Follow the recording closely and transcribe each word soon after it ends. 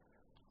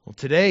Well,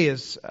 today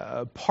is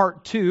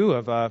part two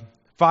of a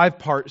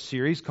five-part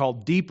series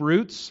called Deep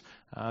Roots,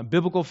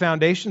 Biblical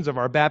Foundations of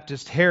Our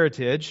Baptist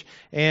Heritage.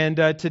 And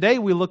today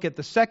we look at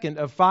the second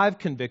of five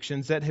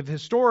convictions that have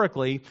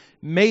historically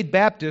made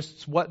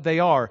Baptists what they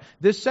are.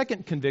 This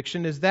second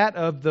conviction is that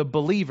of the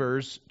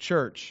believer's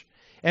church.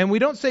 And we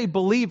don't say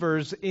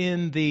believers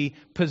in the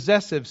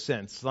possessive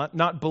sense,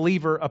 not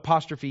believer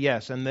apostrophe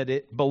s, and that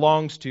it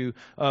belongs to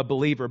a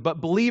believer, but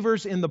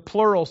believers in the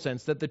plural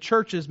sense, that the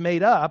church is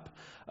made up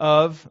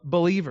of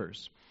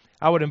believers.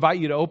 I would invite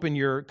you to open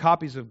your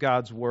copies of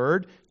God's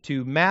Word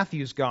to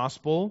Matthew's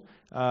Gospel,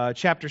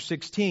 chapter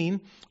 16.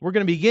 We're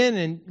going to begin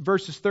in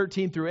verses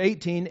 13 through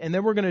 18, and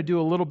then we're going to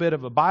do a little bit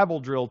of a Bible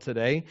drill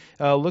today,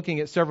 looking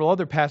at several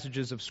other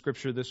passages of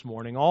Scripture this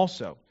morning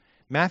also.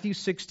 Matthew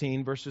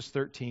 16, verses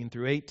 13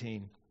 through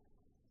 18.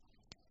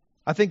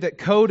 I think that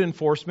code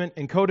enforcement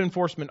and code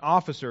enforcement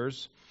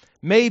officers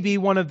may be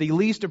one of the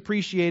least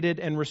appreciated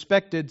and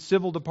respected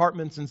civil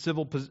departments and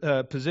civil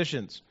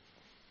positions.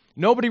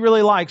 Nobody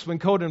really likes when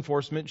code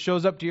enforcement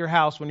shows up to your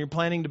house when you're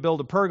planning to build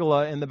a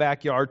pergola in the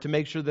backyard to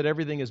make sure that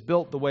everything is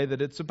built the way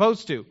that it's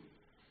supposed to.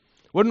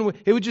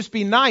 It would just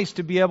be nice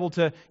to be able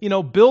to,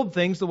 build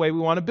things the way we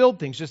want to build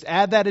things. Just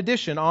add that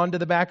addition onto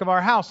the back of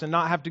our house and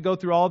not have to go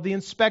through all of the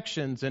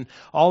inspections and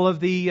all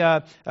of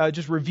the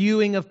just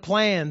reviewing of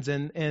plans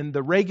and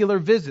the regular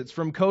visits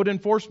from code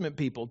enforcement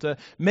people to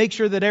make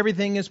sure that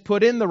everything is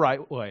put in the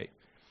right way.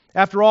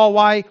 After all,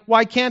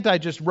 why can't I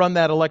just run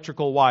that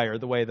electrical wire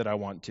the way that I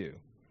want to?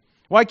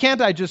 Why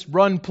can't I just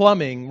run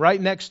plumbing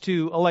right next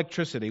to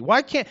electricity?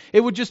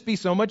 It would just be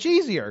so much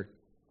easier.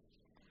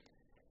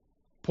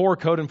 Poor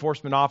code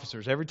enforcement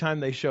officers, every time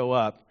they show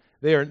up,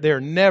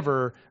 they're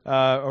never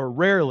or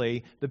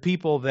rarely the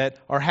people that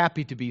are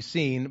happy to be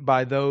seen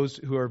by those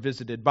who are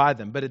visited by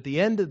them. But at the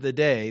end of the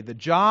day, the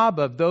job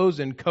of those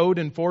in code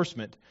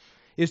enforcement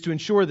is to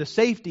ensure the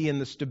safety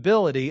and the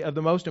stability of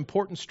the most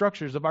important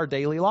structures of our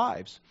daily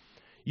lives.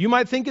 You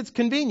might think it's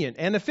convenient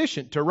and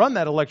efficient to run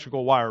that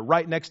electrical wire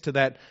right next to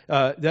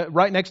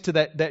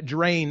that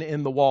drain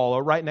in the wall,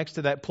 or right next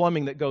to that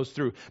plumbing that goes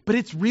through. But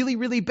it's really,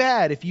 really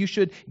bad if you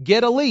should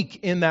get a leak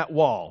in that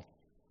wall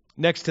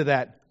next to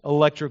that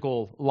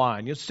electrical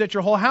line. You'll set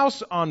your whole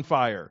house on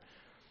fire.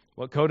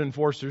 What code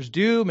enforcers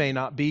do may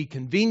not be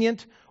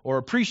convenient or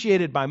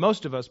appreciated by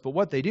most of us, but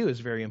what they do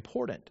is very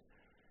important.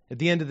 At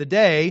the end of the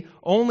day,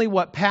 only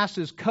what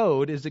passes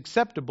code is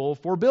acceptable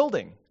for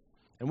building.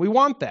 And we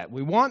want that.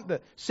 We want the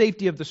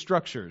safety of the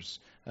structures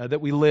that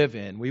we live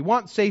in. We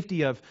want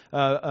safety of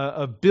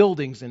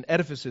buildings and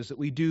edifices that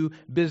we do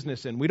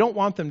business in. We don't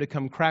want them to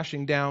come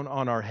crashing down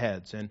on our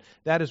heads. And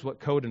that is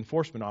what code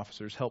enforcement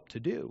officers help to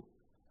do.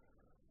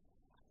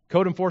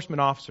 Code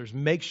enforcement officers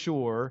make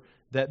sure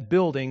that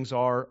buildings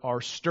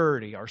are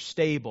sturdy, are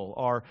stable,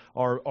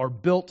 are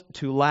built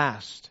to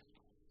last.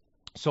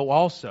 So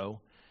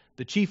also,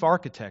 the chief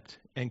architect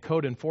and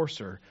code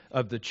enforcer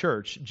of the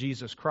church,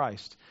 Jesus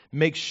Christ,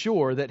 makes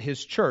sure that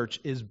his church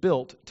is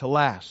built to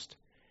last.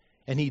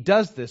 And he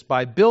does this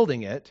by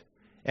building it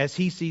as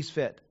he sees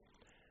fit.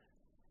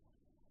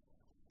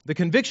 The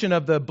conviction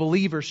of the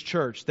believer's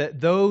church,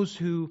 that those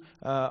who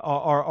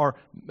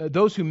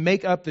those who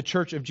make up the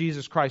church of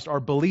Jesus Christ are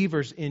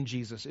believers in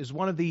Jesus, is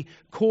one of the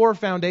core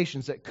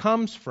foundations that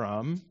comes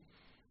from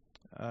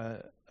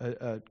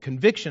a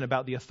conviction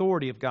about the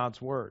authority of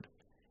God's Word.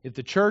 If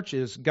the church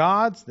is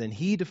God's, then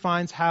He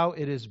defines how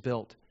it is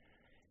built.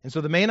 And so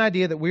the main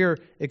idea that we're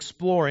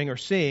exploring or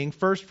seeing,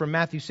 first from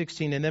Matthew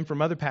 16 and then from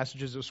other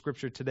passages of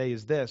Scripture today,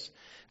 is this: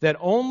 that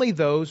only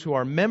those who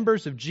are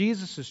members of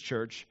Jesus'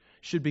 church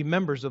should be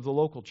members of the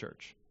local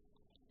church.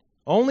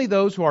 Only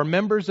those who are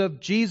members of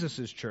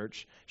Jesus'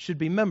 church should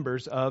be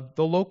members of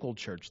the local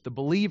church, the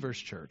believer's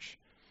church,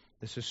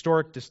 this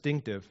historic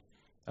distinctive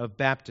of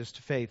Baptist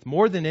faith.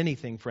 More than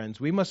anything,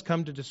 friends, we must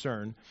come to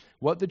discern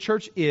what the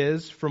church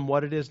is from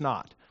what it is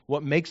not.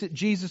 What makes it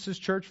Jesus'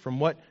 church from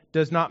what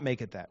does not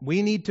make it that.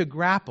 We need to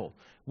grapple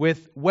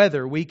with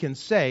whether we can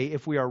say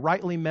if we are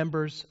rightly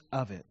members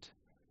of it.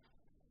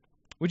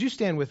 Would you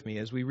stand with me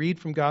as we read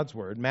from God's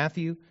Word,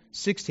 Matthew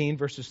 16,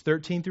 verses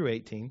 13 through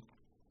 18.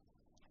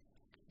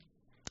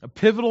 A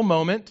pivotal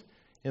moment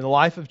in the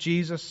life of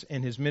Jesus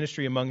and His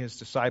ministry among His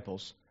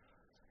disciples.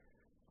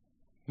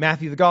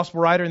 Matthew, the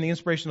gospel writer, in the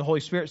inspiration of the Holy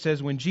Spirit,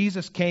 says, when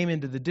Jesus came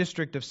into the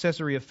district of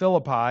Caesarea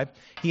Philippi,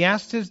 He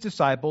asked His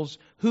disciples,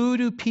 who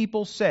do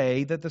people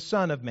say that the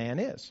Son of Man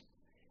is?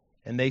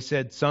 And they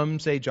said, some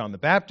say John the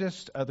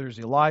Baptist, others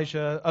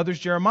Elijah, others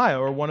Jeremiah,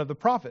 or one of the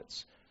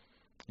prophets.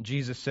 And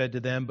Jesus said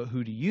to them, but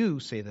who do you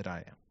say that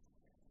I am?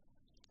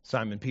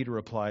 Simon Peter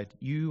replied,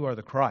 you are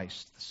the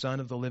Christ, the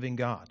Son of the living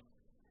God.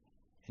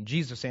 And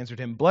Jesus answered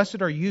him,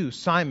 blessed are you,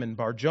 Simon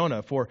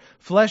Bar-Jonah, for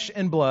flesh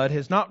and blood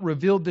has not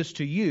revealed this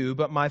to you,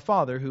 but my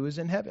Father who is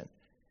in heaven.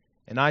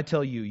 And I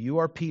tell you, you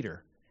are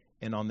Peter,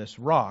 and on this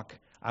rock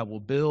I will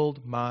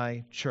build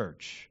my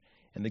church,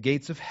 and the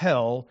gates of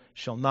hell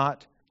shall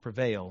not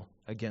prevail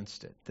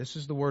against it. This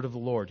is the word of the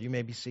Lord. You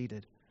may be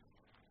seated.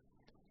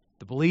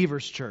 The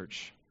believer's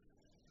church.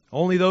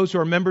 Only those who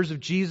are members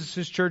of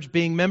Jesus' church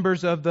being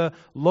members of the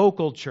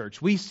local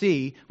church.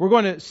 We're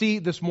going to see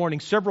this morning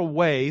several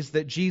ways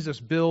that Jesus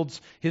builds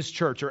his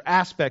church, or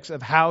aspects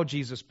of how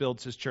Jesus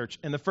builds his church.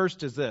 And the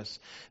first is this,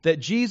 that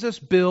Jesus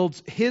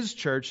builds his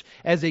church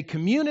as a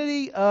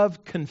community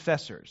of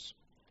confessors.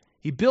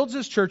 He builds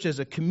his church as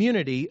a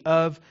community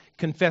of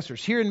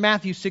confessors. Here in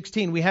Matthew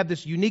 16, we have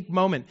this unique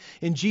moment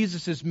in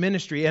Jesus'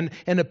 ministry, and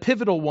a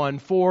pivotal one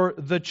for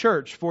the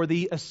church, for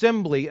the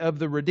assembly of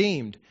the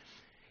redeemed.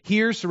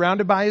 Here,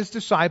 surrounded by his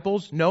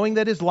disciples, knowing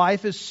that his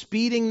life is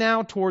speeding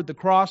now toward the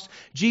cross,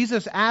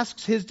 Jesus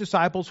asks his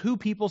disciples who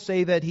people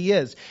say that he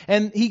is.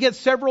 And he gets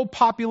several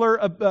popular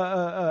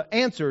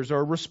answers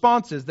or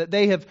responses that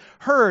they have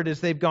heard as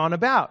they've gone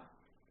about.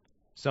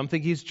 Some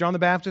think he's John the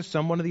Baptist,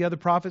 some one of the other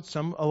prophets,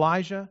 some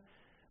Elijah.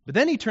 But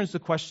then he turns the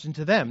question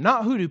to them.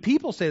 Not who do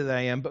people say that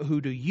I am, but who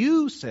do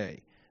you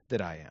say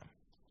that I am?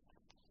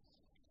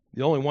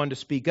 The only one to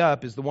speak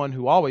up is the one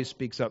who always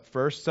speaks up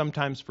first,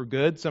 sometimes for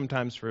good,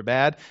 sometimes for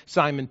bad.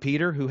 Simon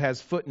Peter, who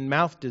has foot and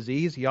mouth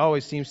disease. He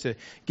always seems to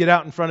get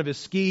out in front of his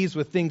skis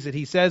with things that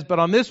he says. But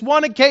on this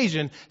one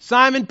occasion,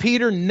 Simon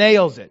Peter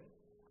nails it.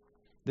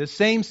 This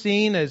same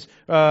scene is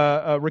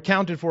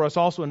recounted for us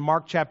also in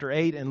Mark chapter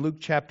 8 and Luke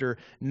chapter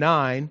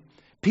 9.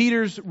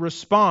 Peter's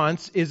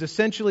response is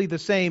essentially the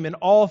same in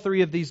all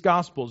three of these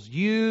Gospels.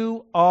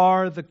 You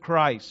are the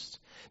Christ.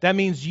 That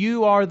means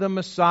you are the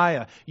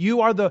Messiah.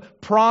 You are the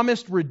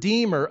promised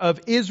Redeemer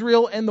of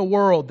Israel and the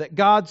world that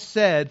God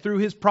said through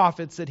his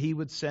prophets that he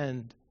would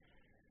send.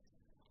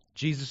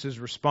 Jesus'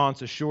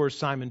 response assures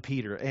Simon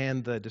Peter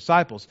and the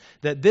disciples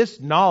that this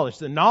knowledge,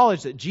 the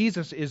knowledge that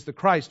Jesus is the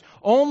Christ,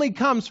 only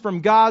comes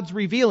from God's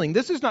revealing.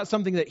 This is not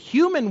something that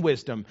human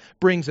wisdom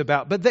brings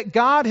about, but that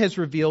God has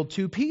revealed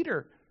to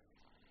Peter.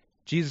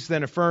 Jesus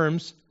then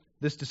affirms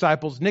this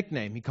disciple's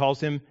nickname. He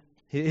calls him,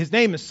 his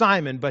name is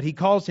Simon, but he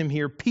calls him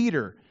here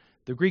Peter.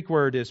 The Greek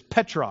word is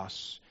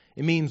Petros.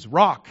 It means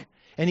rock.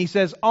 And he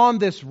says, on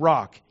this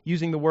rock,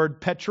 using the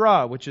word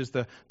Petra, which is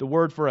the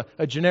word for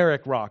a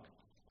generic rock,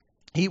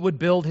 he would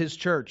build his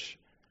church.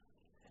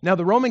 Now,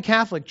 the Roman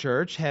Catholic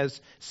Church has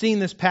seen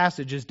this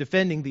passage as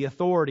defending the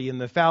authority and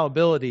the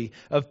fallibility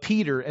of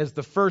Peter as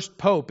the first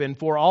pope and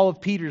for all of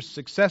Peter's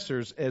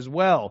successors as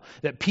well,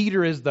 that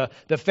Peter is the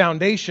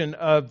foundation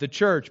of the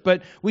church.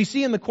 But we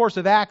see in the course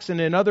of Acts and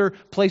in other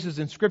places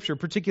in Scripture,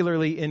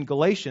 particularly in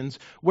Galatians,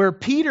 where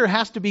Peter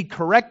has to be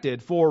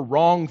corrected for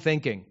wrong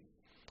thinking,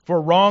 for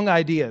wrong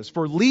ideas,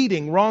 for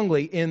leading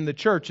wrongly in the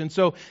church. And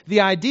so the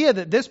idea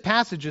that this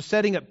passage is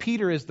setting up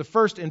Peter as the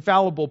first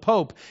infallible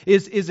pope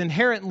is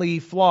inherently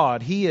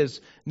flawed. He is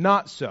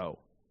not so.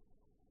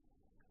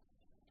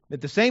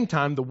 At the same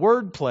time, the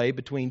word play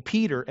between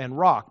Peter and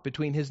rock,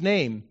 between his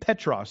name,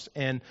 Petros,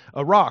 and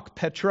a rock,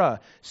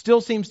 Petra,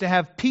 still seems to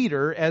have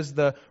Peter as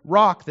the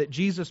rock that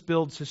Jesus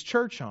builds his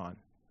church on.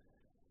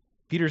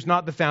 Peter's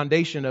not the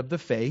foundation of the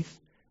faith.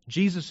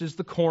 Jesus is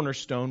the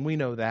cornerstone. We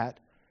know that.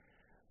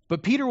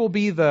 But Peter will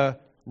be the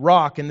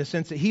rock in the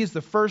sense that he is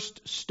the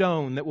first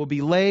stone that will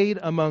be laid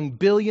among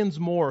billions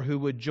more who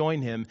would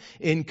join him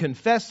in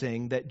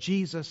confessing that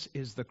Jesus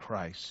is the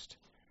Christ.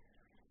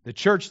 The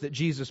church that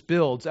Jesus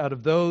builds out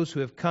of those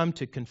who have come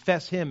to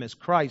confess him as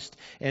Christ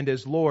and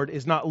as Lord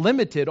is not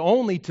limited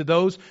only to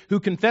those who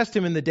confessed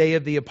him in the day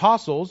of the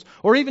apostles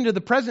or even to the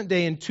present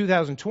day in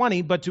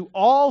 2020, but to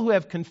all who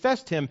have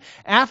confessed him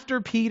after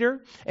Peter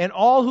and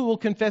all who will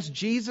confess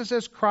Jesus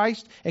as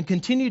Christ and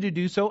continue to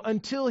do so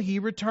until he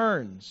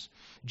returns.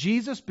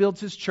 Jesus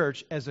builds his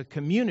church as a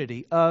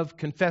community of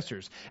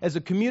confessors, as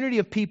a community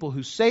of people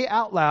who say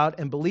out loud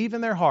and believe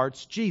in their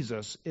hearts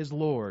Jesus is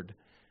Lord.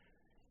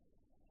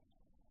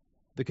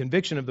 The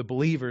conviction of the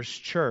believer's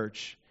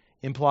church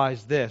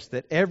implies this,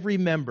 that every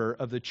member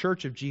of the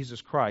Church of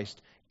Jesus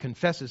Christ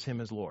confesses him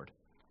as Lord.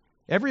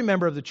 Every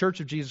member of the Church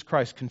of Jesus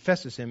Christ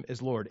confesses him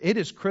as Lord. It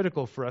is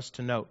critical for us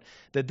to note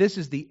that this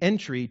is the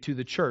entry to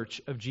the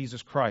Church of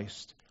Jesus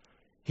Christ.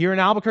 Here in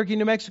Albuquerque,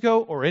 New Mexico,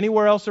 or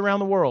anywhere else around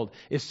the world,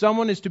 if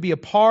someone is to be a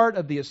part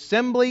of the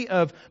assembly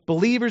of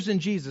believers in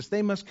Jesus,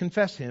 they must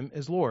confess him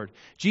as Lord.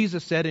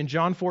 Jesus said in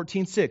John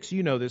 14:6,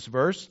 you know this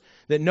verse,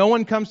 that no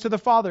one comes to the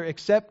Father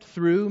except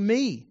through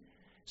me.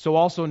 So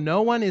also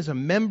no one is a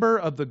member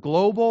of the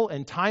global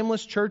and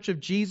timeless church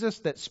of Jesus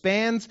that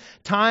spans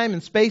time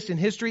and space and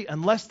history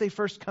unless they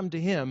first come to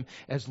him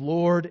as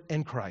Lord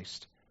and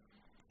Christ.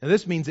 Now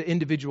this means that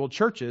individual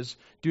churches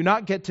do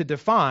not get to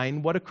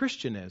define what a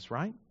Christian is,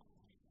 right?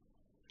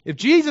 If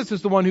Jesus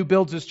is the one who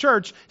builds his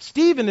church,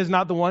 Stephen is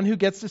not the one who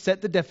gets to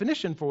set the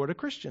definition for what a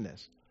Christian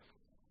is.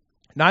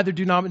 Neither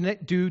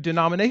do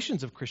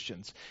denominations of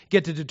Christians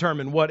get to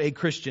determine what a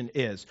Christian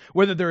is.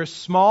 Whether they're as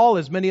small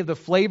as many of the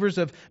flavors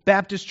of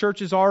Baptist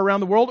churches are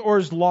around the world or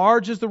as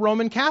large as the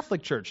Roman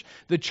Catholic Church.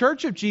 The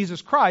Church of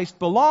Jesus Christ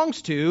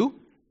belongs to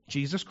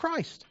Jesus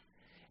Christ.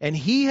 And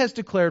he has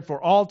declared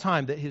for all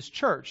time that his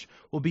church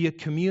will be a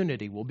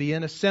community, will be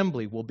an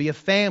assembly, will be a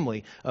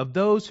family of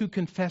those who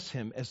confess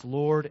him as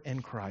Lord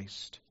and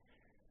Christ.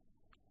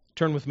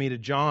 Turn with me to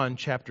John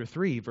chapter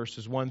 3,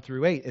 verses 1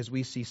 through 8, as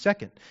we see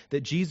second,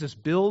 that Jesus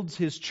builds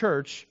his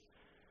church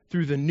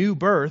through the new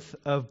birth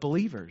of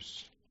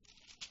believers.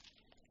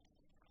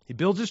 He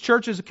builds his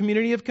church as a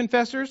community of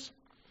confessors,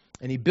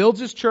 and he builds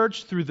his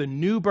church through the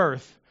new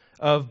birth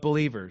of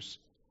believers.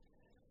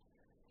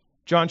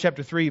 John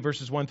chapter 3,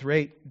 verses 1 through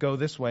 8 go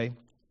this way.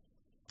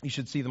 You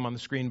should see them on the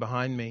screen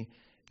behind me.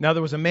 Now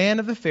there was a man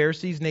of the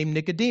Pharisees named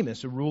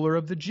Nicodemus, a ruler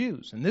of the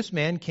Jews. And this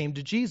man came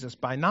to Jesus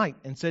by night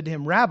and said to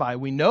him, Rabbi,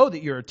 we know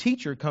that you're a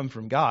teacher come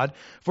from God,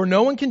 for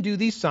no one can do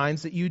these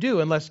signs that you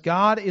do unless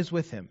God is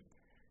with him.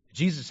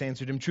 Jesus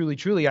answered him, Truly,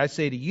 truly, I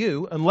say to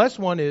you, unless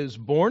one is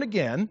born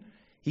again,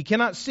 he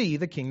cannot see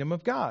the kingdom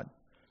of God.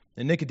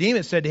 And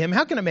Nicodemus said to him,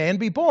 How can a man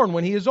be born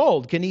when he is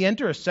old? Can he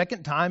enter a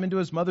second time into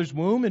his mother's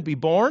womb and be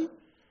born?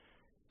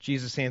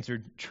 Jesus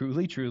answered,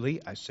 Truly,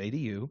 truly, I say to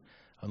you,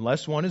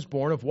 unless one is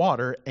born of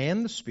water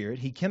and the Spirit,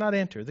 he cannot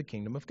enter the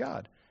kingdom of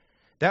God.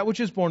 That which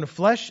is born of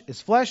flesh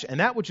is flesh, and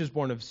that which is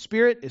born of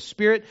spirit is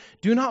spirit.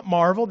 Do not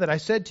marvel that I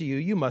said to you,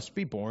 you must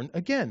be born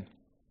again.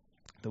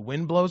 The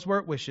wind blows where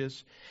it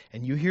wishes,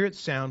 and you hear its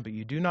sound, but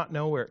you do not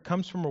know where it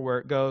comes from or where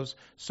it goes.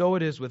 So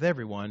it is with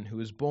everyone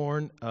who is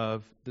born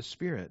of the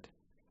Spirit.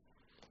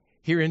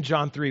 Here in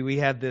John 3, we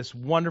have this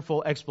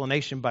wonderful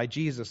explanation by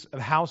Jesus of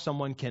how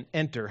someone can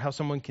enter, how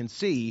someone can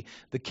see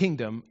the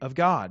kingdom of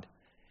God.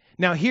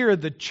 Now here,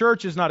 the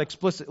church is not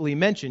explicitly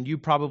mentioned. You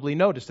probably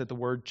noticed that the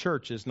word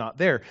church is not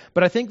there.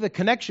 But I think the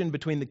connection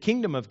between the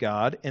kingdom of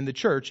God and the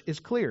church is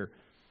clear.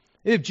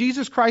 If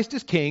Jesus Christ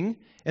is king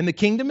and the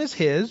kingdom is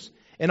his,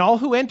 and all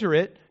who enter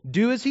it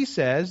do as he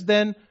says,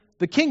 then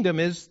the kingdom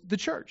is the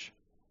church.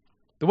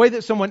 The way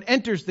that someone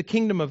enters the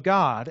kingdom of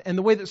God and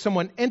the way that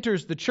someone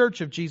enters the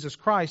church of Jesus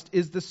Christ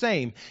is the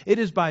same. It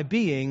is by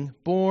being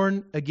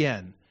born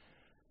again,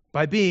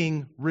 by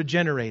being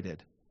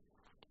regenerated.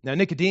 Now,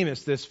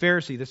 Nicodemus, this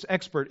Pharisee, this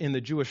expert in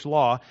the Jewish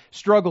law,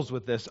 struggles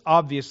with this,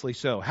 obviously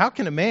so. How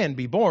can a man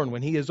be born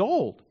when he is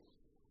old?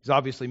 He's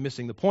obviously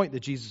missing the point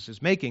that Jesus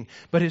is making,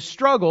 but his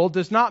struggle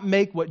does not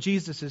make what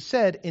Jesus has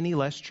said any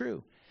less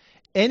true.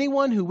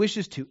 Anyone who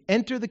wishes to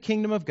enter the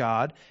kingdom of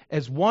God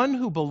as one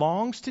who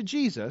belongs to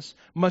Jesus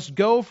must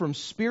go from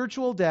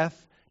spiritual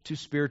death to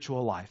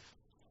spiritual life.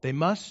 They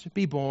must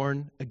be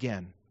born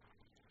again.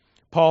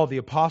 Paul the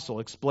Apostle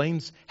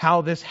explains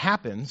how this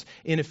happens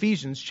in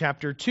Ephesians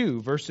chapter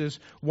 2, verses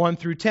 1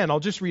 through 10.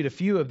 I'll just read a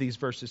few of these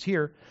verses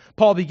here.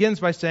 Paul begins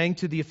by saying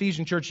to the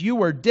Ephesian church, You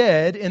were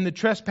dead in the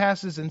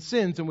trespasses and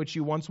sins in which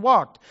you once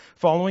walked,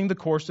 following the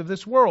course of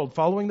this world,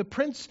 following the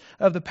prince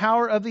of the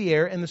power of the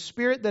air and the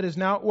spirit that is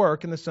now at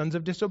work in the sons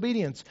of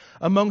disobedience,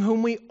 among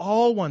whom we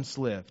all once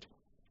lived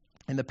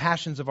in the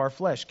passions of our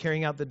flesh,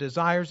 carrying out the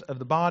desires of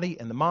the body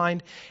and the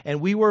mind,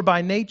 and we were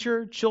by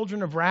nature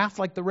children of wrath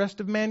like the rest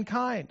of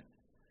mankind.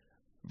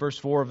 Verse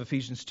 4 of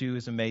Ephesians 2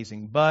 is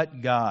amazing.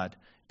 But God,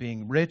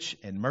 being rich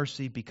in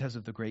mercy because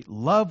of the great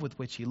love with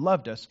which he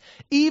loved us,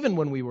 even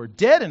when we were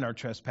dead in our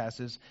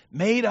trespasses,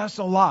 made us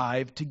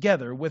alive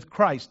together with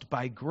Christ.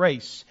 By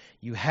grace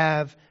you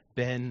have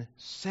been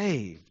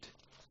saved.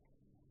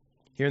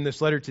 Here in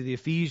this letter to the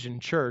Ephesian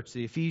church,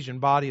 the Ephesian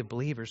body of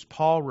believers,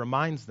 Paul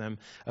reminds them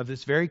of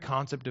this very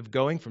concept of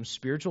going from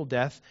spiritual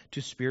death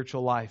to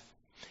spiritual life.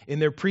 In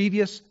their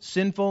previous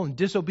sinful and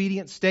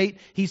disobedient state,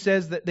 he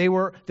says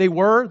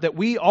that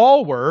we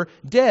all were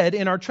dead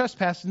in our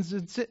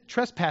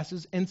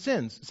trespasses and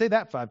sins. Say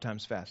that 5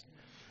 times fast.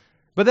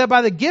 But that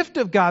by the gift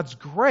of God's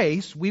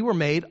grace, we were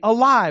made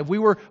alive. We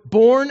were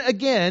born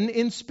again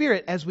in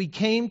spirit as we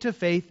came to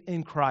faith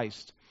in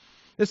Christ.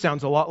 This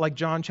sounds a lot like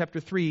John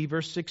chapter 3,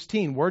 verse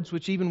 16, words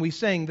which even we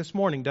sang this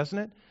morning, doesn't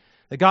it?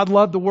 That God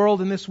loved the world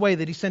in this way,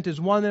 that he sent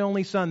his one and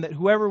only Son, that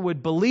whoever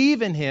would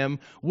believe in him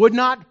would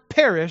not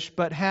perish,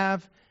 but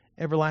have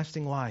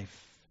everlasting life.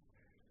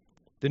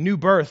 The new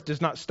birth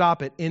does not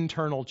stop at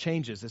internal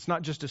changes. It's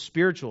not just a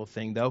spiritual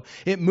thing, though.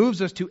 It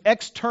moves us to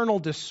external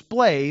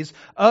displays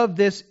of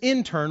this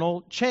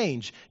internal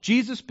change.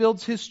 Jesus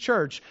builds his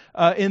church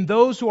in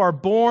those who are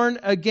born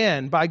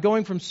again by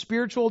going from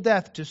spiritual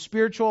death to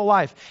spiritual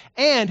life,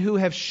 and who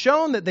have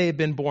shown that they have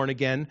been born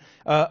again,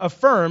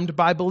 affirmed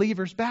by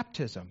believers'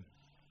 baptism.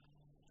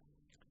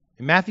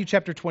 In Matthew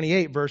chapter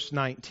 28, verse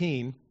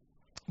 19,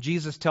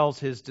 Jesus tells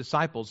his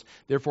disciples,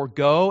 Therefore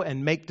go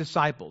and make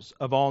disciples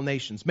of all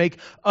nations. Make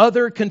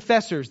other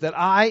confessors that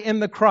I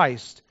am the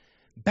Christ,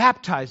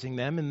 baptizing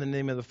them in the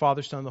name of the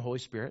Father, Son, and the Holy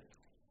Spirit,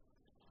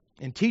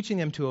 and teaching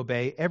them to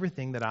obey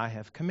everything that I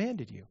have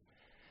commanded you.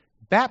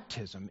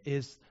 Baptism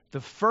is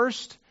the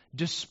first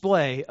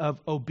display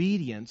of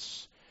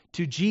obedience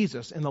to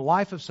Jesus in the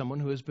life of someone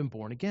who has been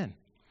born again.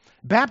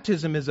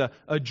 Baptism is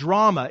a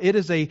drama. It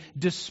is a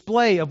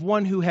display of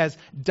one who has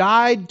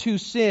died to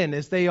sin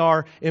as they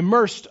are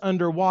immersed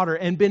under water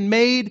and been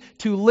made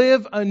to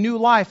live a new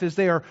life as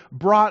they are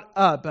brought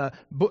up,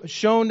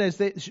 showing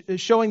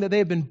that they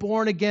have been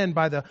born again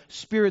by the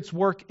Spirit's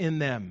work in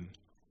them.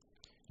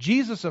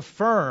 Jesus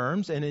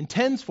affirms and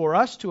intends for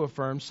us to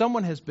affirm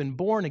someone has been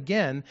born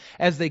again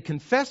as they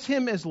confess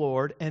him as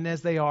Lord and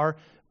as they are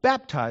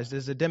baptized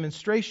as a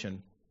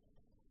demonstration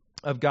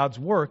of God's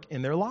work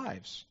in their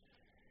lives.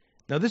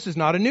 Now, this is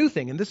not a new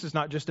thing, and this is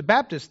not just a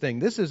Baptist thing.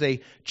 This is a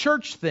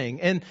church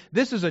thing, and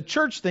this is a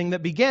church thing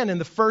that began in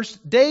the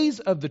first days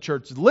of the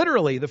church,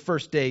 literally the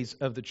first days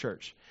of the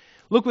church.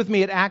 Look with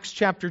me at Acts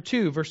chapter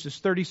 2, verses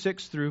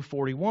 36 through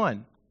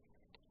 41.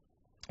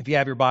 If you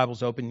have your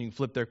Bibles open, you can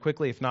flip there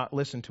quickly. If not,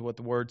 listen to what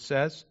the Word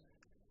says.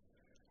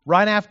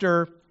 Right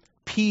after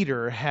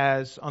Peter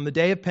has, on the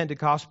day of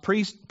Pentecost,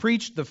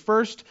 preached the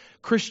first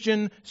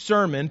Christian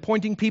sermon,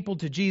 pointing people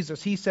to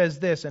Jesus, he says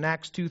this in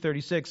Acts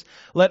 2:36,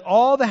 "Let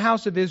all the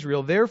house of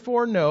Israel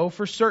therefore know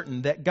for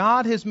certain that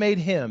God has made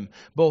him,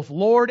 both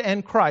Lord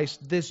and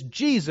Christ, this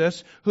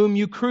Jesus whom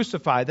you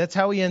crucified." That's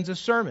how he ends his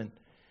sermon.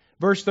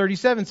 Verse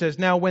 37 says,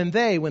 "Now when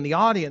the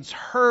audience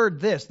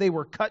heard this, they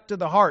were cut to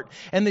the heart.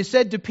 And they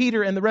said to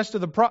Peter and the rest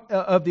of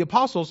the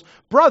apostles,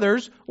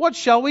 'Brothers, what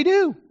shall we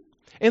do?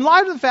 In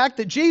light of the fact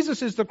that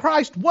Jesus is the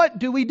Christ, what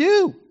do we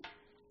do?'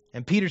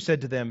 And Peter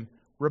said to them,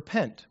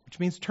 'Repent,'" which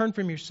means turn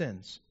from your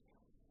sins,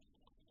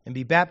 "and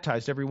be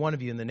baptized, every one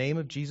of you, in the name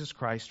of Jesus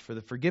Christ for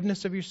the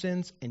forgiveness of your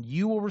sins, and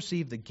you will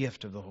receive the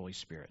gift of the Holy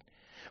Spirit.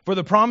 For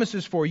the promise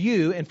is for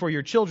you and for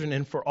your children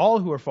and for all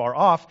who are far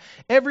off,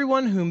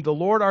 everyone whom the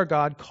Lord our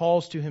God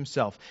calls to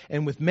himself.'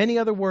 And with many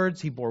other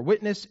words he bore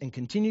witness and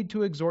continued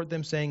to exhort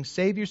them, saying,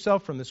 'Save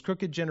yourself from this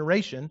crooked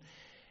generation.'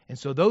 And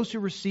so those who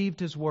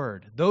received his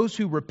word, those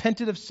who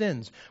repented of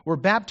sins, were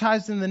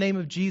baptized in the name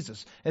of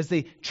Jesus. As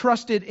they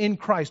trusted in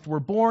Christ,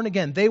 were born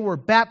again. They were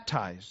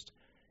baptized.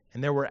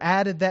 And there were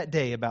added that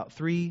day about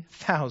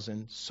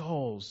 3,000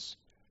 souls."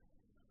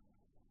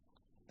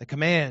 The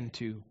command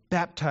to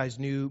baptize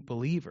new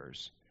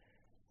believers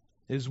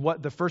is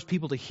what the first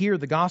people to hear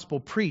the gospel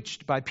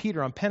preached by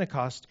Peter on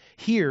Pentecost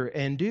hear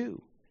and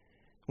do.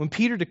 When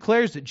Peter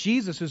declares that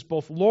Jesus is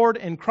both Lord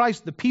and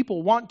Christ, the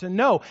people want to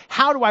know,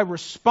 how do I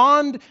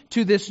respond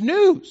to this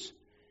news?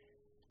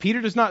 Peter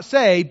does not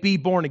say, be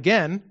born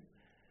again,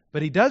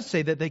 but he does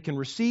say that they can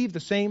receive the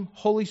same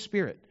Holy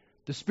Spirit,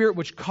 the Spirit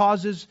which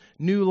causes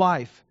new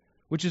life,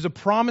 which is a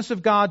promise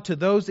of God to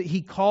those that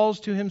he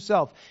calls to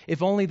himself,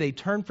 if only they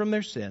turn from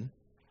their sin,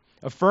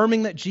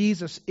 affirming that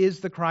Jesus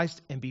is the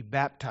Christ, and be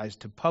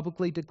baptized to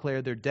publicly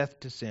declare their death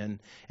to sin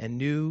and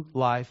new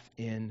life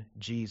in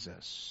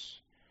Jesus.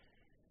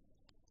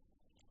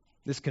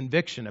 This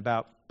conviction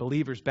about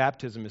believers'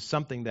 baptism is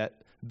something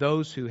that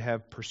those who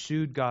have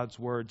pursued God's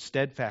word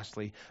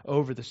steadfastly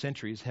over the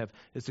centuries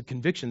it's a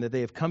conviction that they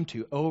have come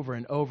to over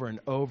and over and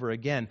over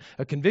again.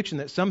 A conviction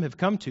that some have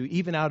come to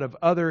even out of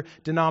other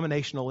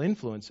denominational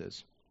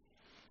influences.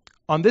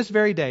 On this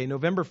very day,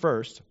 November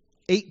 1st,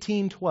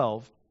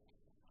 1812,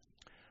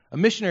 a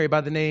missionary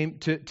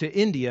to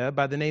India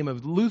by the name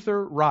of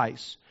Luther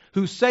Rice,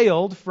 who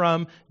sailed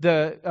from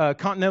the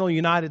continental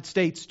United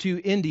States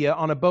to India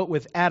on a boat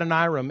with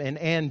Adoniram and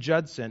Ann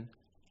Judson,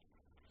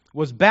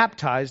 was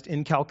baptized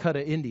in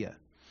Calcutta, India.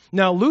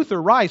 Now, Luther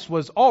Rice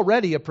was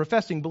already a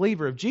professing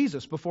believer of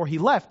Jesus before he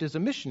left as a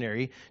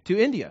missionary to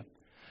India.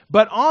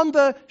 But on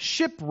the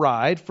ship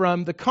ride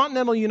from the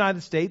continental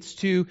United States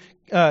to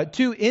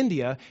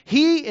India,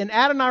 he and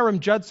Adoniram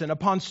Judson,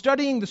 upon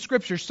studying the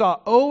Scriptures, saw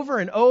over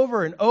and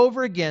over and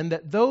over again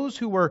that those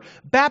who were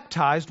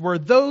baptized were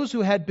those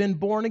who had been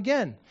born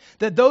again.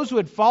 That those who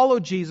had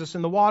followed Jesus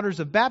in the waters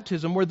of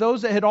baptism were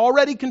those that had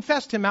already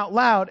confessed him out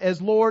loud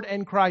as Lord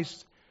and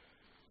Christ.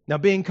 Now,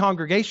 being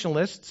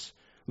Congregationalists,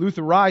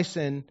 Luther Rice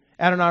and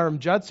Adoniram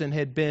Judson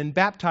had been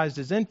baptized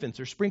as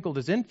infants or sprinkled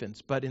as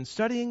infants, but in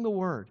studying the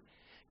Word,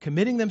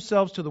 committing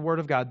themselves to the Word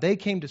of God, they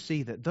came to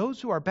see that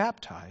those who are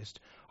baptized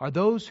are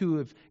those who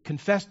have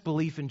confessed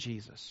belief in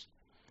Jesus.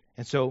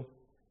 And so,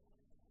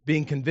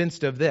 being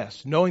convinced of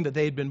this, knowing that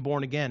they had been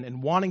born again,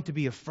 and wanting to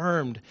be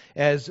affirmed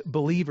as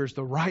believers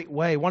the right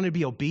way, wanting to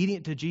be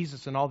obedient to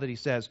Jesus and all that he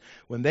says,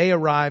 when they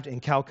arrived in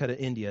Calcutta,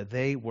 India,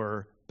 they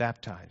were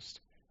baptized.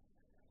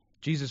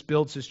 Jesus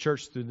builds his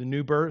church through the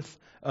new birth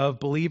of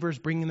believers,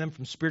 bringing them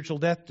from spiritual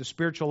death to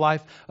spiritual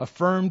life,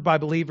 affirmed by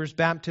believers'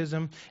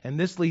 baptism. And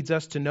this leads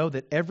us to know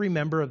that every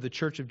member of the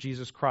Church of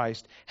Jesus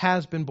Christ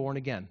has been born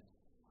again.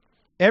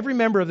 Every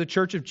member of the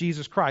Church of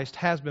Jesus Christ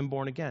has been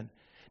born again.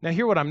 Now,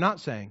 hear what I'm not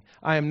saying.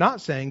 I am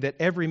not saying that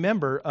every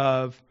member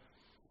of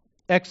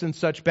X and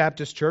such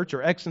Baptist church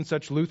or X and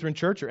such Lutheran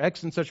church or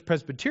X and such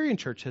Presbyterian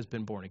church has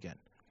been born again.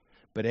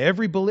 But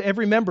every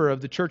member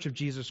of the Church of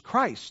Jesus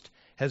Christ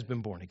has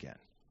been born again.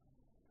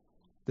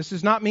 This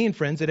does not mean,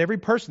 friends, that every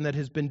person that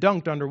has been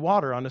dunked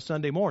underwater on a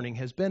Sunday morning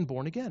has been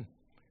born again.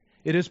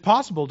 It is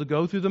possible to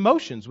go through the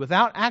motions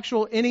without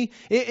any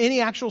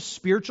actual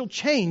spiritual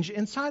change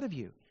inside of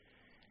you.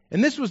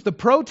 And this was the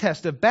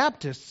protest of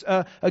Baptists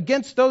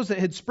against those that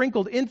had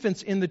sprinkled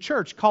infants in the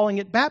church, calling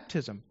it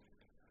baptism.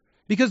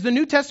 Because the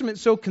New Testament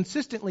so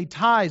consistently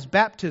ties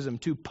baptism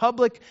to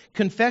public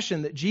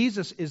confession that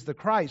Jesus is the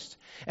Christ,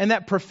 and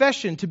that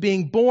profession to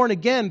being born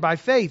again by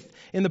faith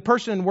in the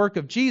person and work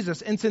of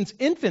Jesus. And since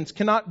infants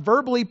cannot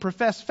verbally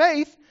profess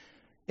faith,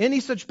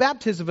 any such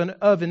baptism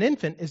of an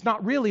infant is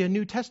not really a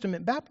New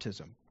Testament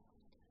baptism.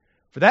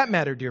 For that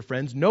matter, dear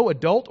friends, no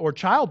adult or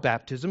child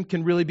baptism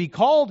can really be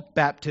called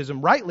baptism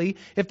rightly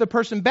if the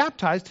person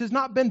baptized has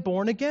not been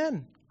born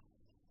again.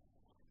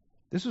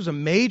 This was a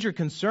major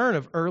concern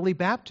of early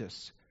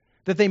Baptists,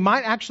 that they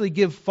might actually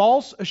give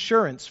false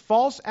assurance,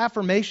 false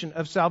affirmation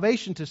of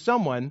salvation to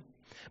someone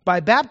by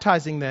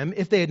baptizing them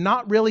if they had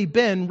not really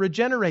been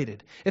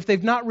regenerated, if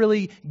they've not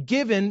really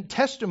given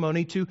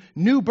testimony to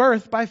new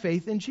birth by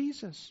faith in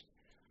Jesus.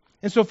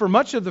 And so for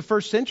much of the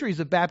first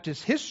centuries of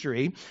Baptist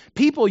history,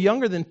 people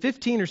younger than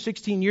 15 or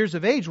 16 years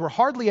of age were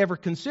hardly ever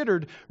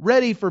considered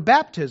ready for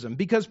baptism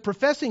because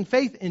professing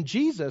faith in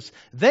Jesus,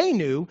 they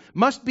knew,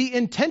 must be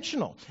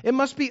intentional. It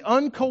must be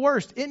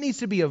uncoerced. It needs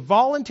to be a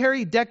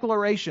voluntary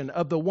declaration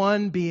of the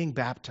one being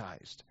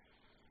baptized.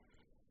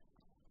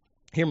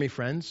 Hear me,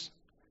 friends,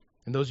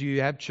 and those of you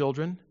who have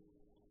children,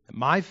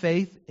 my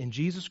faith in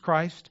Jesus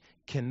Christ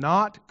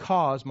cannot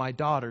cause my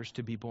daughters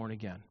to be born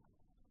again.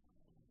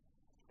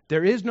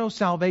 There is no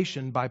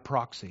salvation by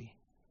proxy.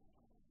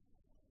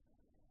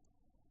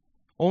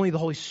 Only the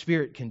Holy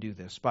Spirit can do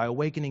this by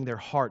awakening their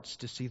hearts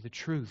to see the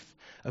truth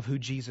of who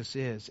Jesus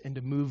is and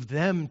to move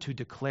them to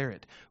declare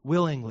it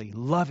willingly,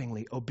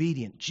 lovingly,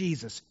 obedient.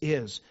 Jesus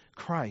is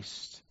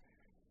Christ.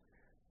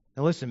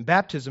 Now listen,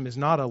 baptism is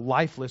not a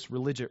lifeless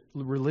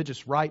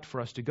religious rite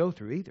for us to go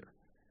through either.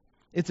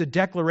 It's a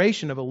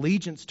declaration of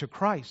allegiance to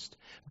Christ.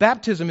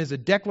 Baptism is a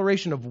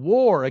declaration of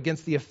war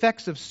against the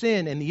effects of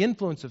sin and the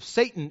influence of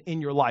Satan in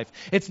your life.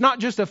 It's not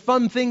just a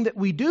fun thing that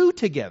we do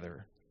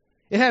together.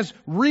 It has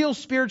real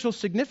spiritual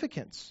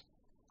significance.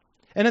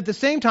 And at the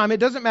same time, it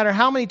doesn't matter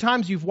how many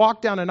times you've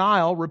walked down an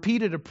aisle,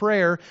 repeated a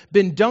prayer,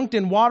 been dunked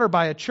in water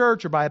by a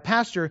church or by a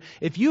pastor,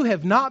 if you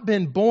have not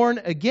been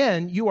born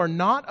again, you are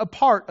not a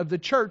part of the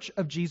church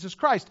of Jesus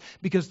Christ,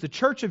 because the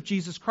church of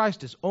Jesus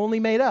Christ is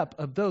only made up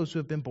of those who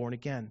have been born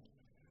again.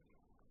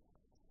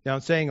 Now,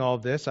 in saying all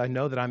of this, I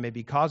know that I may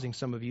be causing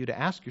some of you to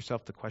ask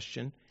yourself the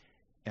question,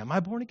 am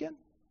I born again?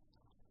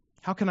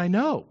 How can I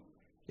know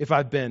if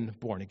I've been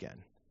born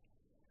again?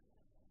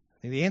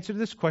 And the answer to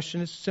this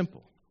question is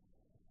simple.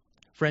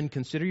 Friend,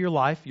 consider your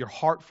life, your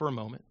heart for a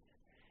moment,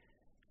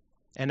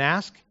 and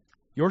ask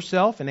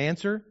yourself and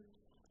answer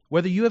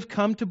whether you have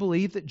come to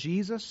believe that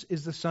Jesus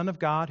is the Son of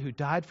God who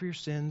died for your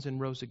sins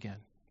and rose again.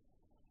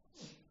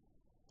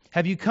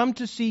 Have you come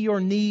to see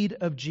your need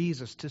of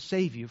Jesus to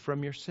save you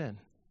from your sin?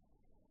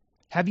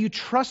 Have you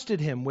trusted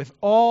Him with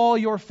all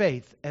your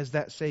faith as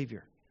that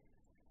Savior?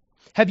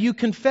 Have you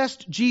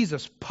confessed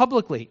Jesus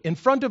publicly in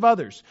front of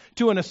others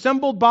to an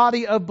assembled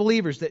body of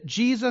believers that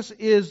Jesus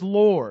is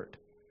Lord?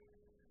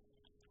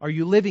 Are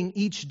you living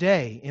each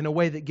day in a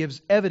way that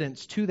gives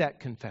evidence to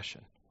that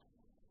confession?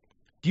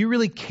 Do you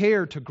really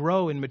care to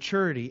grow in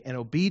maturity and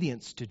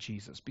obedience to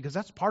Jesus? Because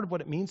that's part of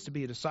what it means to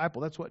be a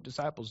disciple. That's what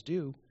disciples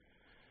do.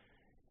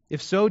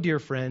 If so, dear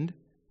friend,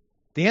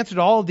 the answer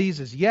to all of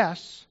these is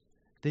yes.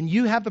 Then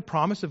you have the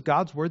promise of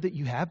God's Word that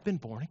you have been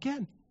born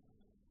again.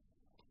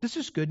 This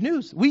is good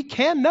news. We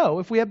can know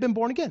if we have been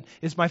born again.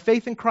 Is my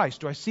faith in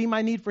Christ? Do I see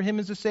my need for Him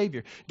as a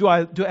Savior?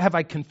 Have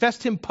I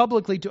confessed Him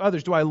publicly to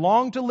others? Do I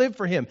long to live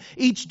for Him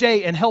each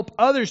day and help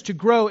others to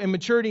grow in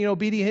maturity and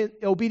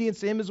obedience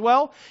to Him as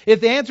well? If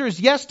the answer is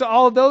yes to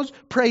all of those,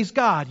 praise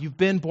God, you've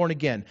been born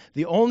again.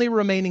 The only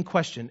remaining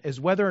question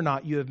is whether or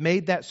not you have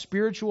made that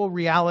spiritual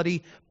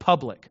reality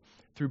public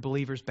through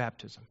believers'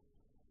 baptism.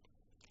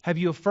 Have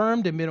you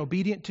affirmed and been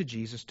obedient to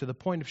Jesus to the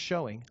point of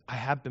showing, I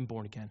have been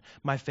born again.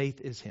 My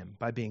faith is Him,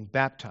 by being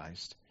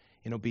baptized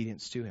in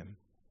obedience to Him.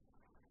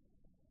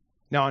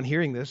 Now, on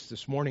hearing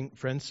this morning,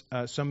 friends,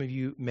 some of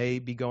you may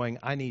be going,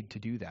 I need to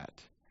do that.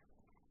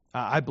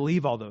 I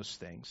believe all those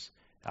things.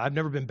 I've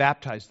never been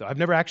baptized, though. I've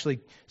never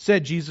actually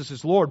said Jesus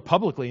is Lord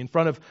publicly in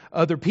front of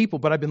other people,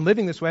 but I've been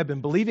living this way. I've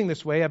been believing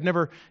this way. I've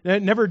never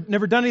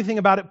done anything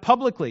about it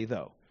publicly,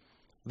 though.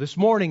 This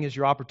morning is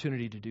your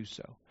opportunity to do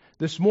so.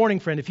 This morning,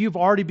 friend, if you've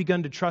already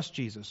begun to trust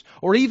Jesus,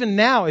 or even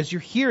now as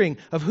you're hearing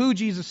of who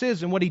Jesus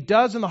is and what He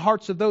does in the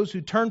hearts of those who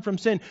turn from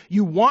sin,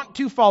 you want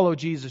to follow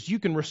Jesus, you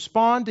can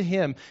respond to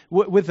Him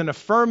with an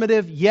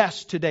affirmative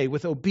yes today,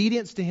 with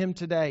obedience to Him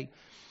today.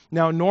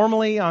 Now,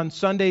 normally on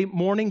Sunday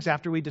mornings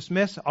after we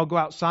dismiss, I'll go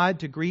outside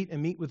to greet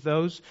and meet with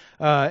those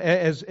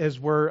as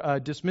we're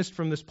dismissed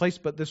from this place.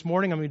 But this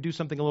morning I'm going to do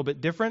something a little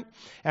bit different.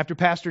 After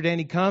Pastor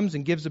Danny comes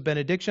and gives a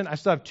benediction, I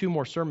still have 2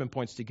 more sermon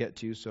points to get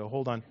to, so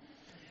hold on.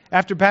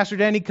 After Pastor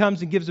Danny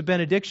comes and gives a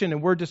benediction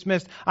and we're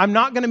dismissed, I'm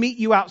not going to meet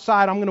you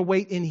outside. I'm going to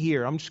wait in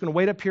here. I'm just going to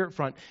wait up here at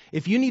front.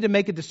 If you need to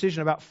make a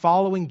decision about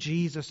following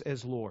Jesus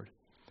as Lord,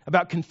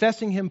 about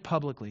confessing Him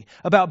publicly,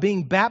 about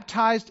being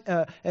baptized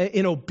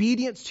in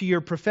obedience to your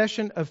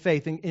profession of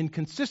faith, in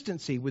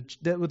consistency with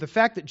the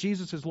fact that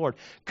Jesus is Lord,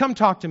 come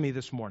talk to me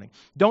this morning.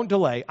 Don't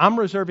delay. I'm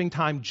reserving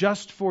time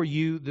just for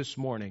you this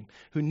morning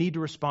who need to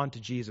respond to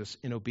Jesus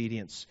in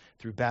obedience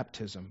through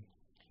baptism.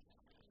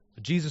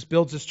 Jesus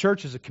builds His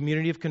church as a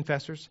community of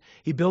confessors.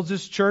 He builds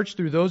His church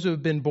through those who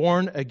have been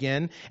born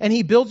again. And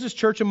He builds His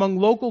church among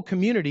local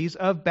communities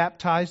of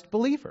baptized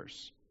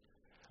believers.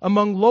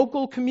 Among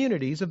local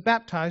communities of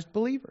baptized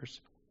believers.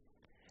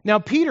 Now,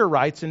 Peter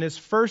writes in his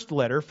first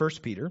letter, 1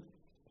 Peter,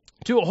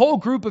 to a whole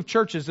group of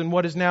churches in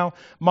what is now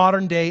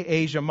modern-day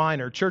Asia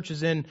Minor.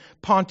 Churches in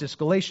Pontus,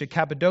 Galatia,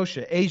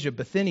 Cappadocia, Asia,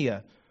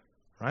 Bithynia,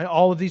 Right?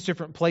 All of these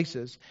different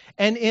places.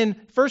 And in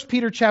 1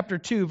 Peter chapter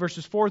 2,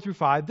 verses 4 through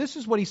 5, this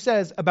is what he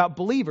says about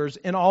believers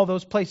in all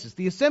those places,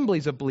 the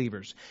assemblies of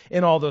believers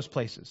in all those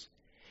places.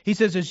 He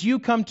says, as you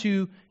come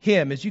to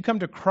him, as you come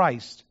to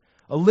Christ,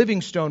 a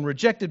living stone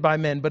rejected by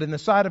men, but in the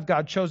sight of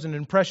God chosen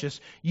and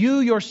precious, you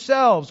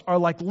yourselves are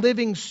like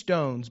living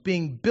stones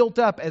being built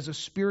up as a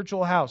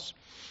spiritual house,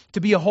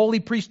 to be a holy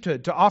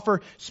priesthood, to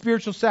offer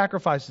spiritual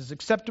sacrifices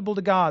acceptable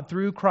to God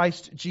through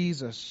Christ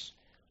Jesus.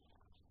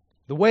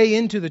 The way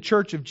into the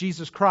church of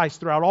Jesus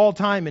Christ throughout all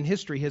time and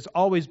history has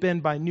always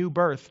been by new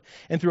birth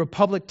and through a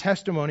public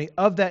testimony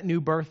of that new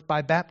birth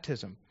by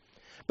baptism.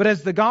 But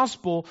as the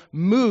gospel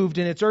moved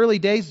in its early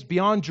days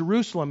beyond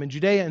Jerusalem and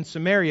Judea and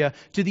Samaria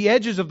to the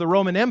edges of the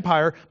Roman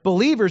Empire,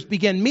 believers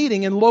began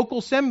meeting in local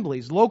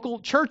assemblies, local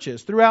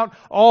churches throughout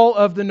all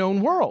of the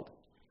known world.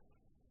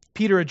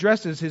 Peter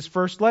addresses his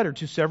first letter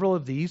to several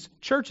of these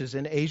churches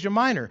in Asia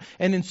Minor.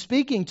 And in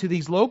speaking to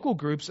these local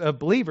groups of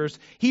believers,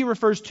 he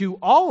refers to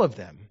all of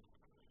them,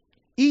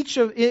 each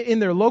in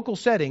their local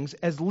settings,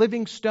 as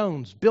living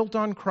stones built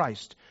on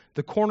Christ,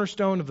 the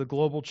cornerstone of the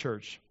global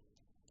church.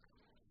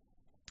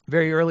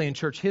 Very early in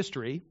church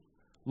history,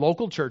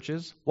 local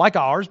churches, like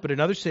ours, but in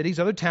other cities,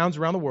 other towns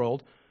around the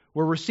world,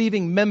 were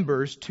receiving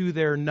members to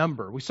their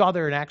number. We saw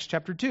there in Acts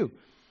chapter 2.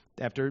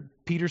 After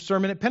Peter's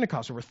sermon at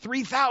Pentecost, over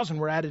 3,000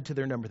 were added to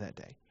their number that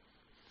day.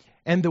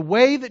 And the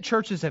way that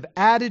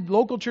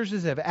local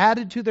churches have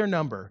added to their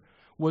number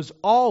was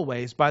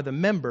always by the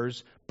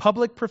members'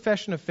 public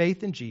profession of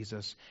faith in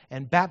Jesus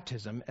and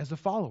baptism as a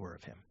follower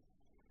of him.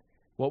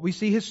 What we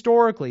see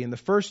historically in the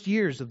first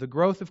years of the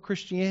growth of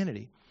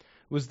Christianity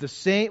was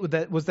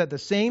that the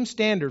same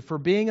standard for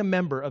being a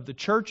member of the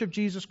Church of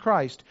Jesus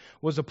Christ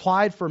was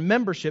applied for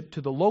membership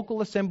to the local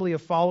assembly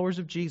of followers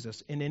of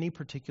Jesus in any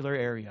particular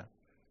area.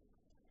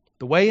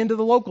 The way into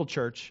the local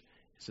church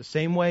is the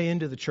same way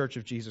into the Church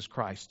of Jesus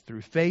Christ,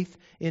 through faith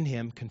in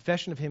him,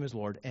 confession of him as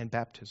Lord, and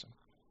baptism.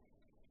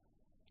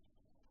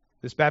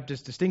 This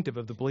Baptist distinctive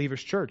of the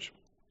believer's church,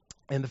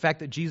 and the fact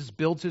that Jesus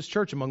builds his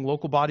church among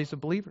local bodies of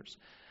believers,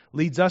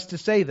 leads us to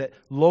say that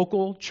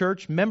local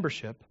church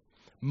membership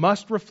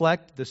must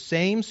reflect the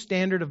same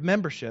standard of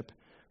membership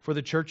for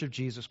the Church of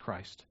Jesus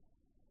Christ.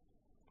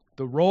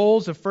 The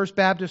roles of First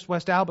Baptist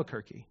West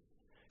Albuquerque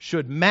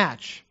should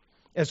match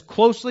as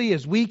closely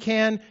as we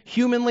can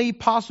humanly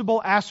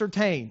possible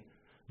ascertain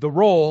the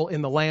role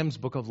in the Lamb's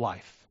Book of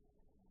Life.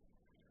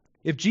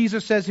 If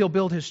Jesus says he'll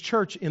build his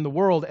church in the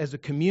world as a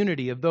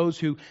community of those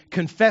who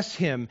confess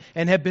him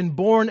and have been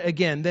born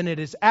again, then it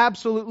is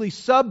absolutely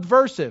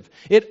subversive.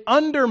 It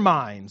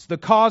undermines the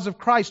cause of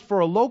Christ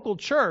for a local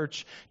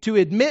church to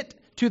admit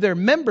to their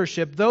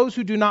membership those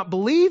who do not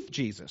believe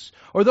Jesus,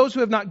 or those who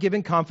have not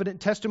given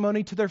confident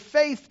testimony to their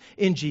faith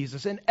in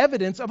Jesus and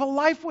evidence of a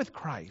life with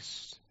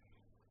Christ.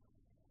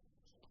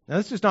 Now,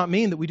 this does not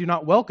mean that we do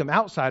not welcome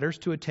outsiders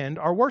to attend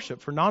our worship,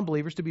 for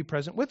non-believers to be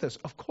present with us.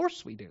 Of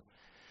course we do.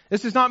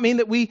 This does not mean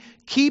that we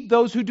keep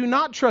those who do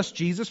not trust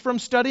Jesus from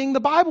studying the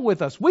Bible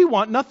with us. We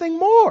want nothing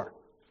more.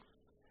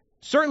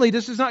 Certainly,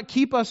 this does not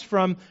keep us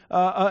from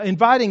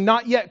inviting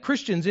not yet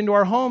Christians into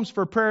our homes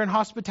for prayer and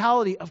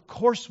hospitality. Of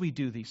course we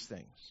do these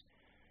things.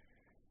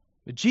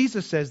 But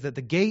Jesus says that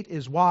the gate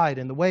is wide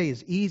and the way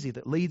is easy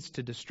that leads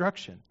to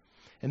destruction,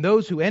 and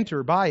those who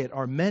enter by it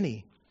are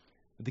many.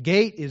 The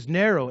gate is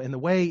narrow and the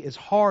way is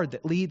hard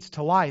that leads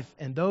to life,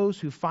 and those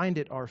who find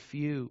it are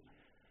few.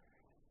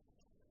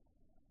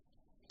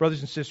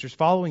 Brothers and sisters,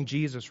 following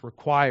Jesus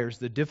requires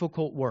the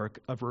difficult work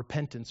of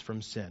repentance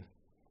from sin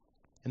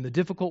and the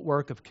difficult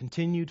work of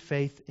continued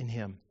faith in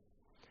him.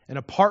 And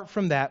apart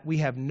from that, we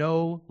have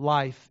no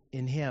life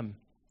in him.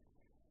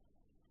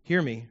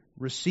 Hear me,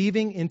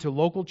 receiving into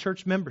local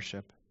church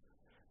membership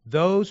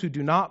those who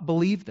do not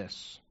believe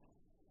this,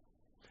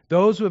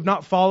 those who have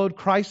not followed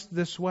Christ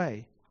this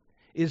way,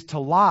 is to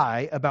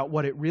lie about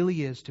what it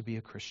really is to be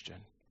a Christian.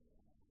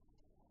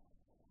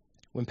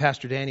 When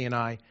Pastor Danny and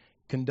I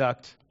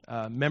conduct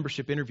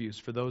membership interviews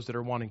for those that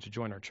are wanting to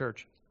join our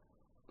church,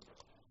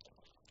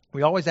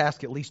 we always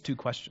ask at least two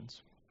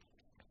questions.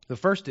 The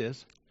first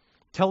is,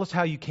 tell us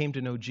how you came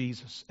to know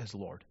Jesus as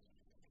Lord.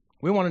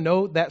 We want to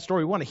know that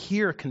story. We want to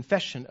hear a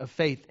confession of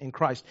faith in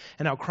Christ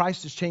and how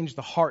Christ has changed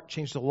the heart,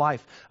 changed the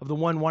life of the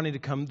one wanting to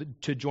come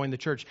to join the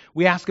church.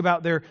 We ask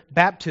about their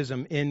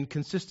baptism in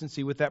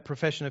consistency with that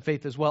profession of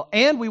faith as well.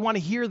 And we want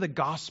to hear the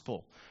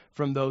gospel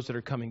from those that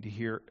are coming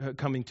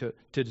to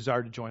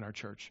desire to join our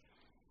church.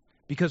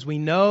 Because we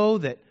know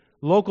that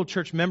local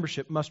church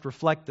membership must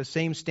reflect the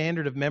same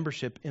standard of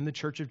membership in the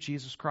Church of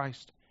Jesus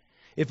Christ.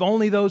 If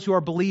only those who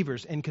are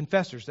believers and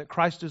confessors that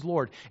Christ is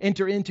Lord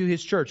enter into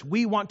his church,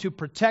 we want to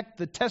protect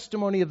the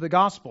testimony of the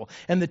gospel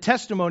and the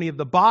testimony of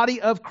the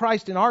body of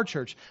Christ in our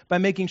church by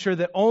making sure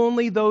that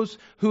only those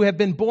who have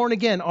been born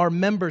again are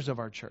members of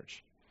our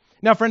church.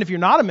 Now, friend, if you're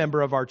not a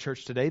member of our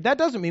church today, that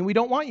doesn't mean we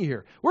don't want you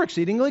here. We're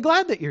exceedingly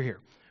glad that you're here.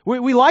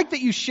 We like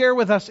that you share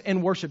with us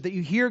in worship, that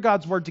you hear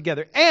God's word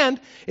together. And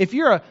if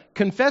you're a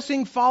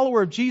confessing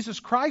follower of Jesus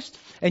Christ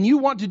and you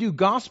want to do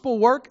gospel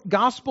work,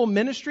 gospel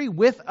ministry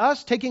with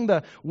us, taking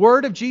the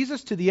word of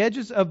Jesus to the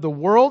edges of the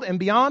world and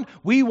beyond,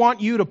 we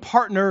want you to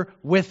partner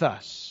with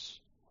us.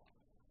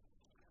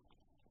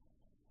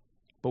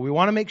 But we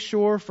want to make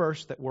sure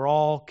first that we're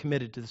all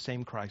committed to the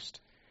same Christ,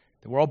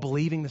 that we're all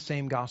believing the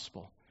same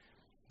gospel,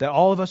 that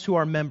all of us who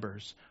are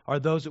members are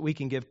those that we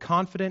can give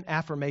confident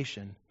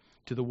affirmation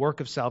to the work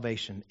of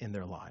salvation in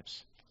their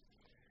lives.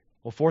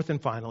 Well, fourth and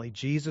finally,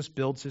 Jesus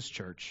builds his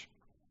church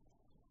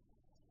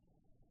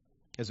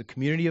as a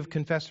community of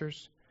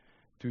confessors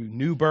through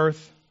new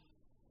birth,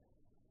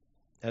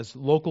 as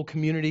local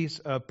communities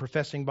of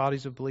professing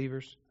bodies of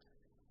believers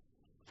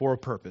for a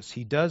purpose.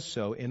 He does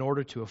so in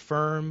order to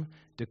affirm,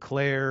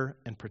 declare,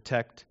 and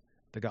protect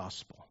the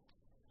gospel.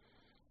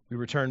 We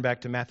return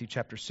back to Matthew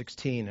chapter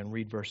 16 and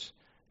read verse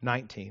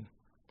 19.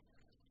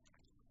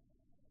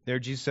 There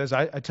Jesus says,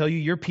 I tell you,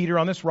 you're Peter,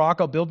 on this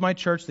rock I'll build my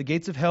church. The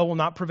gates of hell will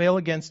not prevail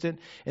against it.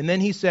 And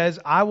then he says,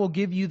 I will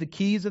give you the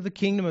keys of the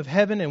kingdom of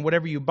heaven, and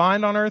whatever you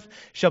bind on earth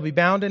shall be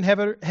bound in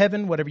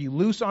heaven. Whatever you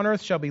loose on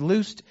earth shall be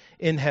loosed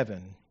in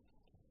heaven.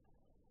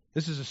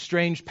 This is a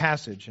strange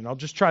passage, and I'll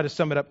just try to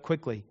sum it up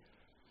quickly.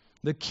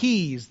 The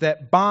keys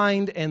that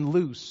bind and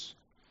loose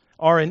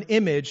are an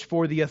image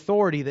for the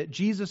authority that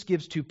Jesus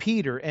gives to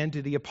Peter and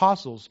to the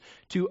apostles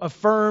to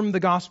affirm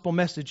the gospel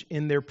message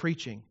in their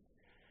preaching.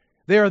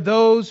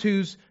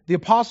 The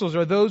apostles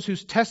are those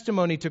whose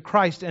testimony to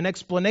Christ and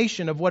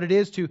explanation of what it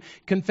is to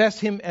confess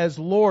him as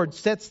Lord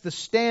sets the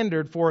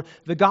standard for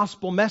the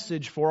gospel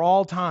message for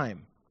all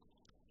time.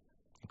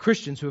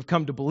 Christians who have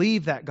come to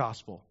believe that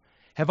gospel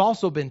have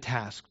also been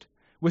tasked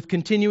with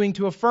continuing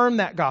to affirm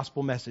that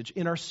gospel message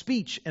in our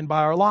speech and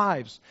by our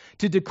lives,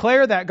 to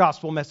declare that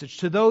gospel message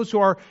to those who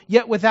are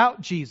yet without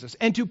Jesus,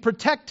 and to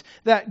protect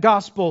that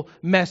gospel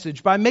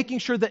message by making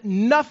sure that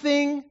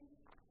nothing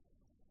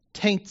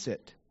taints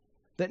it,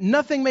 that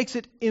nothing makes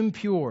it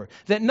impure,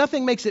 that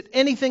nothing makes it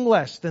anything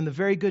less than the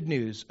very good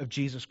news of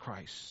Jesus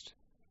Christ.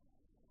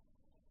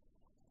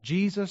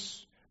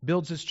 Jesus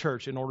builds his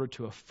church in order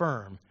to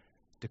affirm,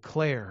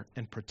 declare,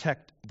 and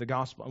protect the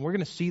gospel. And we're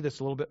going to see this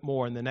a little bit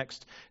more in the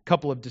next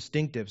couple of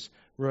distinctives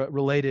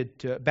related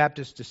to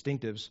Baptist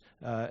distinctives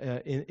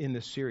in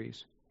this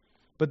series.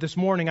 But this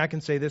morning I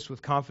can say this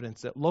with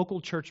confidence, that local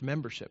church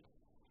membership,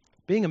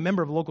 being a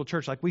member of a local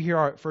church like we here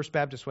are at First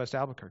Baptist West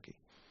Albuquerque,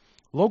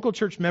 local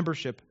church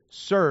membership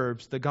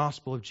serves the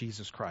gospel of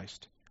Jesus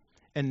Christ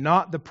and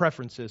not the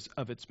preferences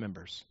of its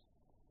members.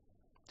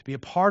 To be a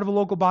part of a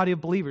local body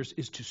of believers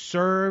is to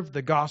serve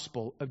the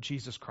gospel of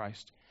Jesus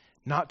Christ,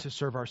 not to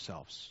serve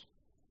ourselves.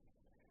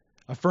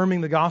 Affirming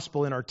the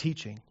gospel in our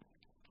teaching,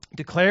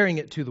 declaring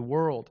it to the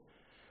world,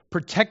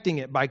 protecting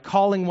it by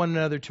calling one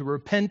another to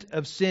repent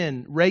of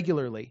sin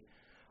regularly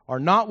are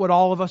not what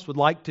all of us would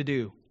like to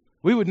do.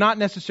 We would not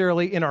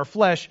necessarily in our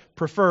flesh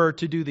prefer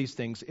to do these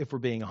things if we're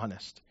being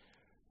honest.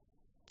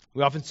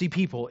 We often see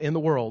people in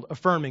the world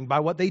affirming by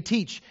what they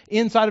teach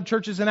inside of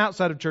churches and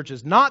outside of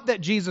churches, not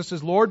that Jesus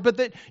is Lord, but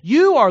that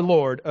you are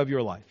Lord of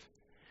your life.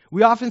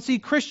 We often see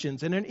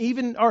Christians and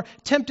even are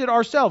tempted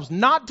ourselves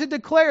not to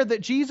declare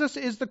that Jesus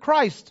is the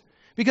Christ,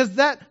 because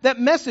that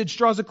message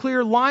draws a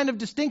clear line of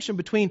distinction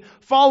between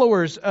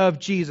followers of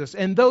Jesus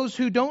and those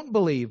who don't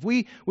believe.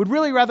 We would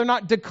really rather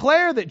not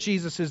declare that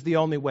Jesus is the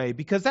only way,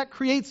 because that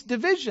creates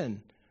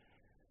division.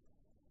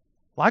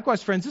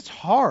 Likewise, friends, it's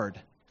hard,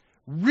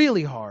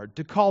 really hard,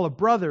 to call a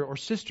brother or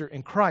sister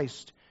in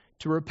Christ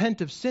to repent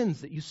of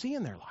sins that you see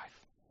in their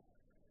life.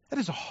 That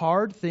is a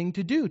hard thing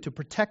to do, to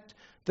protect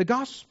the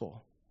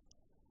gospel.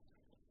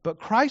 But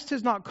Christ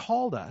has not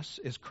called us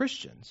as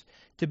Christians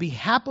to be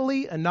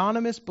happily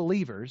anonymous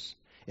believers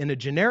in a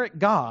generic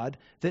God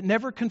that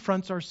never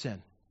confronts our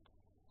sin.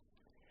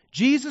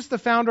 Jesus, the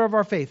founder of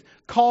our faith,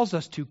 calls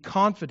us to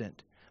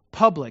confident,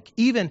 public,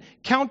 even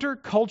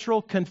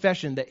countercultural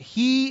confession that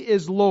He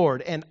is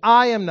Lord and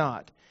I am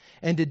not,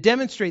 and to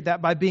demonstrate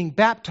that by being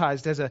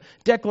baptized as a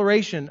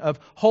declaration of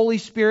Holy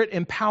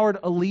Spirit-empowered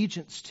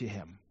allegiance to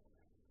Him.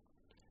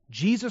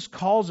 Jesus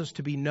calls us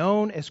to be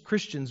known as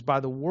Christians by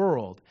the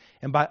world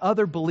and by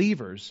other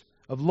believers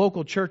of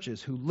local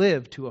churches who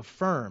live to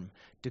affirm,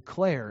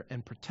 declare,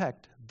 and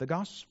protect the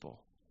gospel.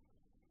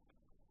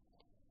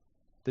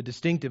 The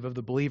distinctive of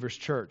the believer's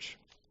church,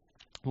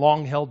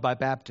 long held by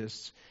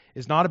Baptists,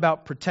 is not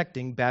about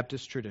protecting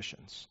Baptist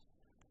traditions.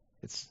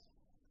 It's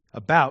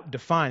about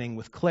defining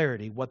with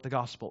clarity what the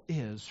gospel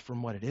is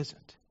from what it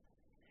isn't,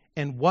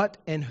 and what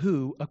and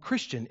who a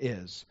Christian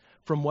is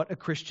from what a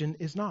Christian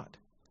is not.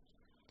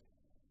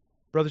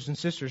 Brothers and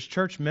sisters,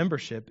 church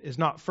membership is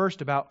not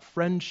first about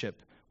friendship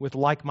with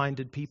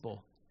like-minded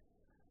people,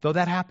 though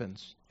that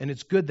happens, and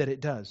it's good that it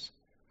does.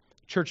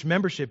 Church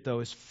membership,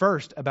 though, is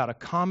first about a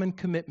common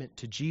commitment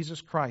to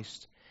Jesus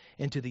Christ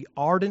and to the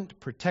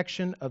ardent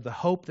protection of the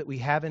hope that we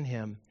have in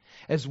Him,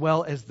 as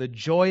well as the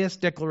joyous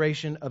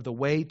declaration of the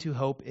way to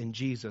hope in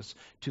Jesus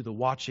to the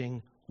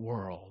watching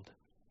world.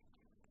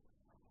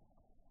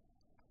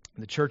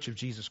 The Church of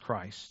Jesus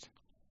Christ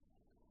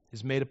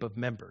is made up of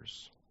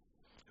members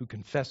who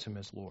confess him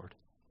as Lord,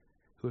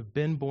 who have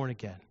been born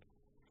again,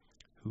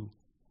 who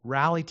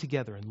rally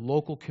together in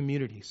local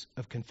communities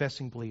of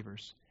confessing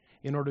believers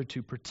in order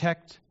to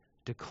protect,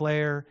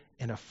 declare,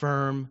 and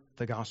affirm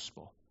the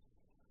gospel.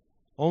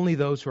 Only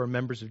those who are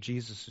members of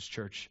Jesus'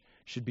 church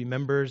should be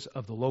members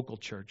of the local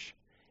church.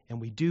 And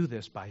we do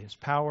this by his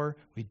power,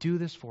 we do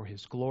this for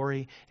his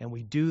glory, and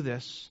we do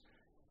this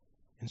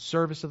in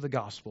service of the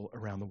gospel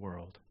around the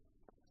world.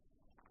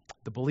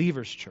 The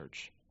believer's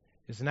church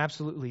is an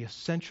absolutely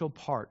essential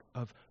part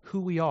of who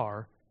we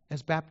are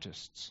as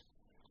Baptists.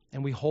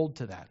 And we hold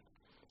to that.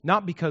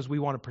 Not because we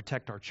want to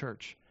protect our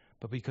church,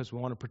 but because we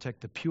want to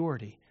protect the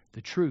purity,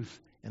 the truth,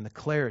 and the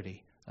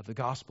clarity of the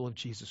gospel of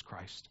Jesus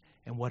Christ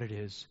and what it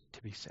is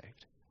to be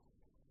saved.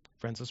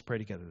 Friends, let's pray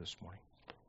together this morning.